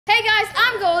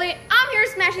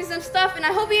smashing some stuff, and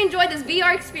I hope you enjoyed this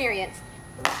VR experience.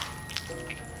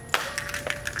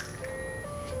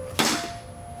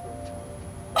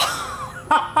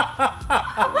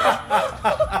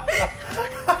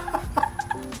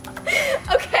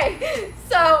 Okay,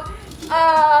 so,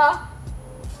 wow.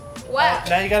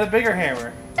 Now you got a bigger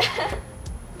hammer.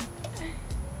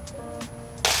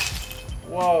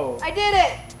 Whoa. I did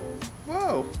it.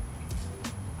 Whoa.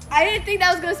 I didn't think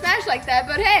that was going to smash like that,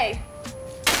 but hey.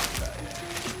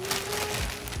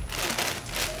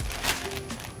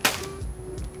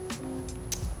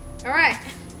 All right,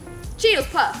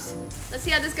 Cheetos Puffs. Let's see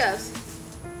how this goes.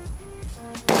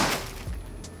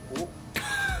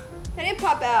 That didn't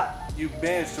pop out. You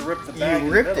managed to rip the bag.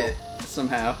 You ripped it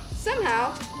somehow.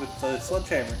 Somehow. With the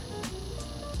sledgehammer.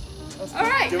 All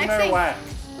right, Give next another thing. whack.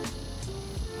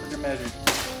 For good measure.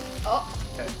 Oh.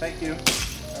 Okay, thank you.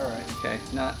 All right. Okay,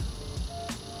 not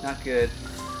good.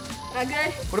 Not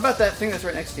good? What about that thing that's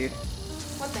right next to you?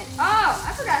 What thing? Oh,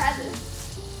 I forgot I had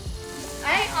this.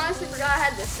 I honestly forgot I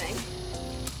had this thing.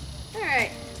 All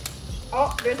right.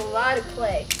 Oh, there's a lot of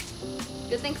clay.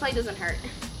 Good thing clay doesn't hurt.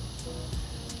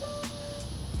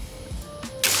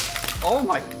 Oh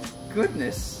my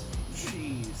goodness.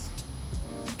 Jeez.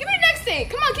 Give me the next thing.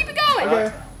 Come on, keep it going.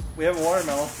 Okay. We have a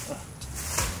watermelon.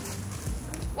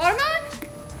 Watermelon?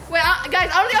 Wait, guys,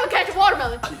 I don't think I'm gonna catch a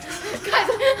watermelon. Guys,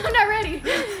 I'm not ready.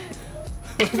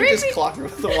 We just clocked her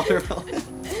with the watermelon.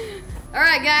 All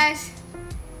right, guys.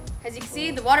 As you can see,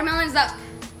 the watermelon is up.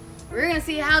 We're gonna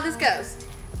see how this goes.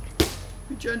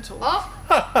 Be gentle. Oh,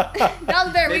 that was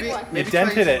a very weak one. Maybe You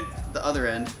dented try it. using the other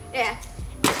end. Yeah.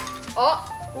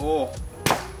 Oh. Oh.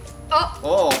 Oh.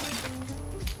 Oh.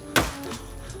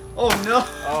 Oh no.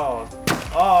 Oh.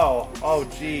 Oh. Oh,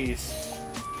 jeez.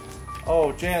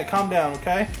 Oh, Janet, calm down,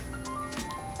 okay?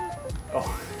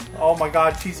 Oh. Oh my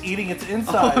God, she's eating its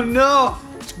inside. Oh no.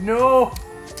 No.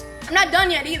 I'm not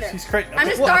done yet either. She's crazy. I'm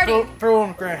just starting. Throw on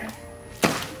the ground.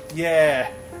 Yeah.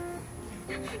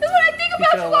 That's what I think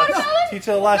about the watermelon. Teach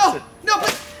her a lesson. No,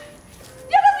 but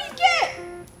Yeah, that's what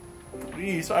you get.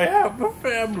 Please, I have a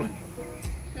family.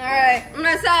 All right, I'm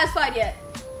not satisfied yet.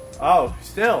 Oh,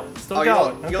 still oh,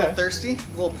 going. you're a little thirsty?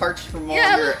 A little parched from all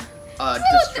Yeah, your little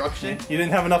destruction? You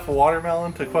didn't have enough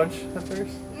watermelon to quench the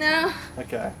thirst? No,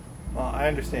 Okay. Well, I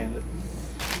understand it.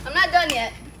 I'm not done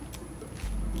yet.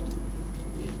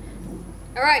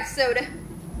 All right, soda.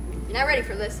 You're not ready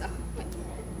for this, though.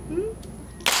 Wait.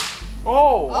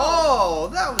 Oh! Oh,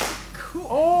 that was cool.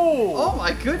 Oh! Oh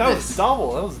my goodness. That was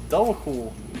double. That was double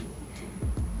cool.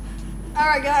 All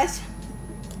right, guys.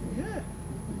 Yeah.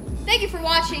 Thank you for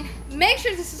watching. Make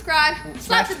sure to subscribe.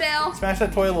 Slap the bell. Smash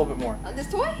that toy a little bit more. This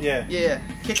toy? Yeah. Yeah,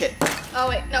 kick it. Oh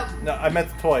wait, no. No, I meant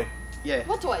the toy. Yeah,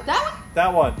 What toy? That one?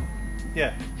 That one.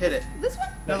 Yeah. hit it. This one?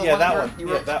 No, the yeah, one that where one. You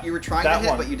were, Yeah, that- you were trying that to hit,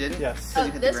 one. but you didn't. Yes. So you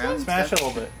Oh, hit this the ground. one? Smash instead. it a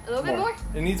little bit. A little bit more?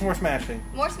 It needs more smashing.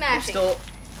 More smashing. Still.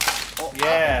 Oh,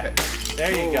 Yeah. okay.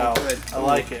 There you Ooh, go. good. I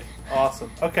like it.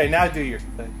 Awesome. Okay, now do your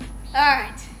thing. All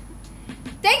right.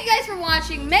 Thank you guys for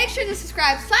watching. Make sure to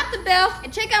subscribe, slap the bell,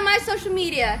 and check out my social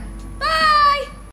media. Bye!